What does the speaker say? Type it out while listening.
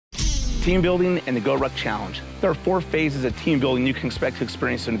Team building and the GORUCK challenge. There are 4 phases of team building you can expect to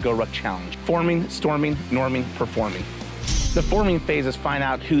experience in the GORUCK challenge: forming, storming, norming, performing. The forming phase is find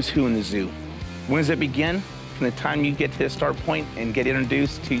out who's who in the zoo. When does it begin? From the time you get to the start point and get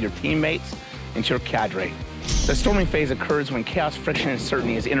introduced to your teammates and to your cadre. The storming phase occurs when chaos, friction, and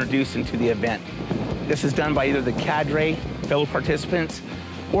uncertainty is introduced into the event. This is done by either the cadre, fellow participants,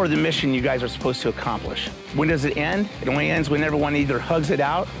 or the mission you guys are supposed to accomplish. When does it end? It only ends when everyone either hugs it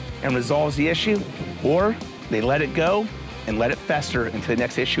out and resolves the issue, or they let it go and let it fester until the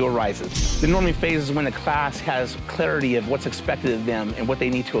next issue arises. The norming phase is when the class has clarity of what's expected of them and what they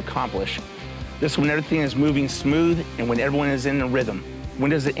need to accomplish. This is when everything is moving smooth and when everyone is in the rhythm. When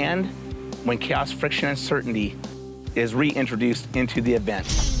does it end? When chaos, friction, and uncertainty is reintroduced into the event.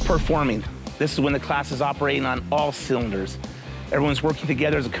 Performing. This is when the class is operating on all cylinders. Everyone's working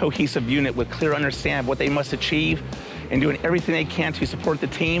together as a cohesive unit with clear understanding of what they must achieve and doing everything they can to support the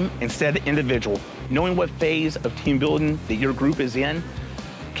team instead of the individual. Knowing what phase of team building that your group is in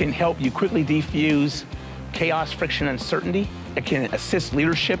can help you quickly defuse chaos, friction, and uncertainty. It can assist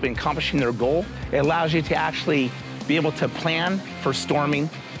leadership in accomplishing their goal. It allows you to actually be able to plan for storming,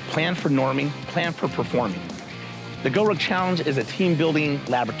 plan for norming, plan for performing. The GORUCK Challenge is a team building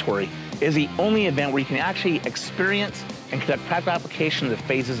laboratory. It is the only event where you can actually experience and conduct practical application of the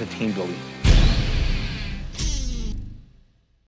phases of team building.